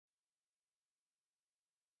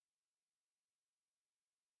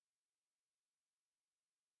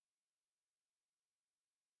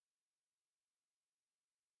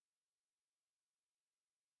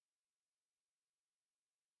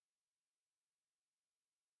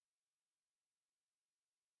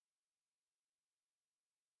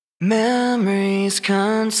Memories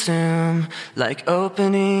consume, like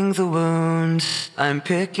opening the wound. I'm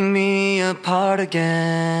picking me apart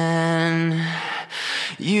again.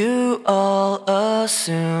 You all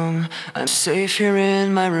assume I'm safe here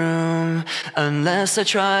in my room, unless I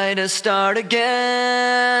try to start again.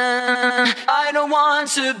 I don't want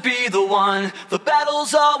to be the one the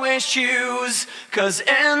battles always choose, 'cause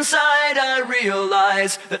inside I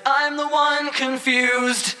realize that I'm the one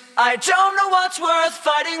confused. I don't know what's worth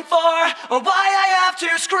fighting for, or why I have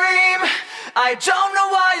to scream. I don't know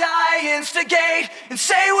why I instigate and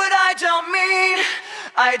say what I don't mean.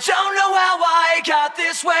 I don't know how I got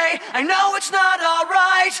this way, I know it's not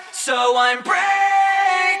alright. So I'm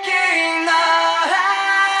breaking the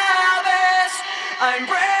habits, I'm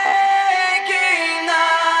breaking the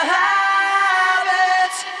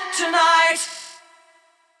habits tonight.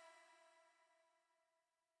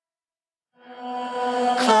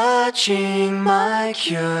 Clutching my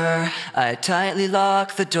cure, I tightly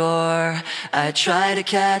lock the door. I try to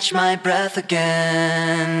catch my breath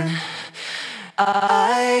again.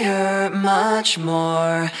 I hurt much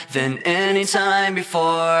more than any time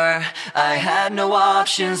before. I had no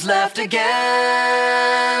options left again.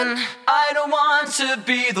 I don't want to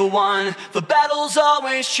be the one the battles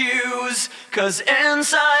always choose, 'cause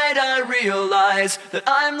inside I realize that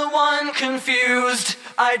I'm the one confused.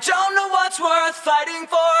 I don't know what's worth fighting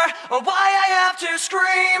for, or why I have to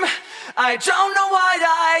scream. I don't know why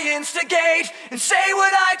I instigate and say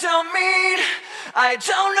what I don't mean. I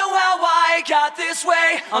don't know how I got this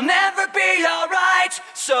way, I'll never be alright.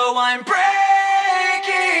 So I'm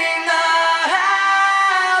breaking the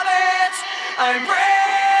habits, I'm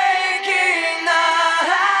breaking the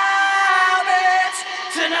habits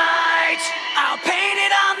tonight. I'll paint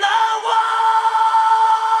it on the walls,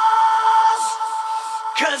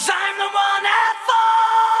 'cause I'm the one at fault.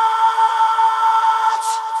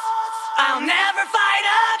 I'll never fight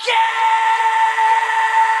again,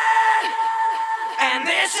 and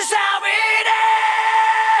this is how it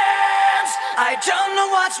ends. I don't know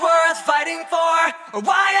what's worth fighting for, or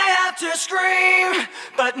why I have to scream,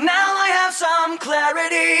 but now I have some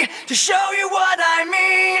clarity to show you what I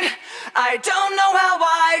mean. I don't know how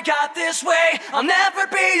I got this way, I'll never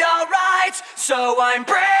be alright. So I'm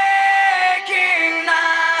brave.